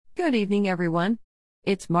Good evening, everyone.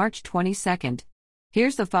 It's March 22nd.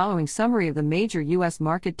 Here's the following summary of the major U.S.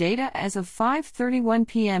 market data as of 5:31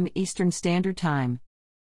 p.m. Eastern Standard Time.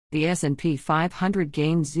 The S&P 500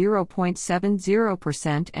 gained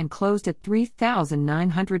 0.70% and closed at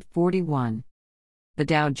 3,941. The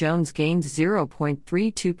Dow Jones gained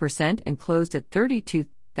 0.32% and closed at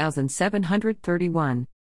 32,731.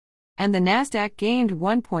 And the Nasdaq gained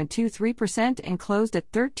 1.23% and closed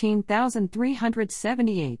at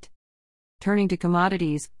 13,378. Turning to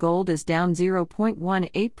commodities, gold is down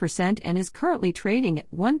 0.18% and is currently trading at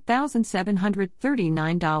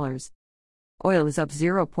 $1,739. Oil is up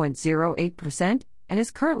 0.08% and is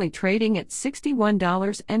currently trading at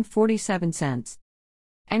 $61.47.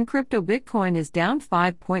 And crypto Bitcoin is down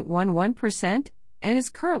 5.11% and is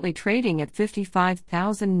currently trading at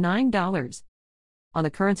 $55,009. On the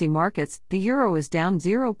currency markets, the euro is down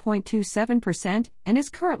 0.27% and is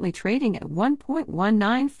currently trading at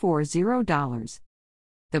 $1.1940.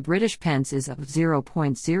 The British pence is up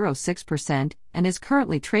 0.06% and is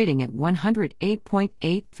currently trading at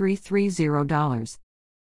 $108.8330.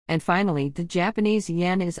 And finally, the Japanese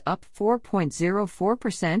yen is up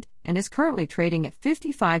 4.04% and is currently trading at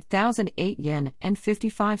 55,008 yen and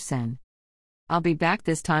 55 sen. I'll be back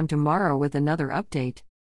this time tomorrow with another update.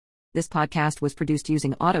 This podcast was produced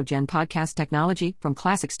using AutoGen podcast technology from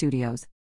Classic Studios.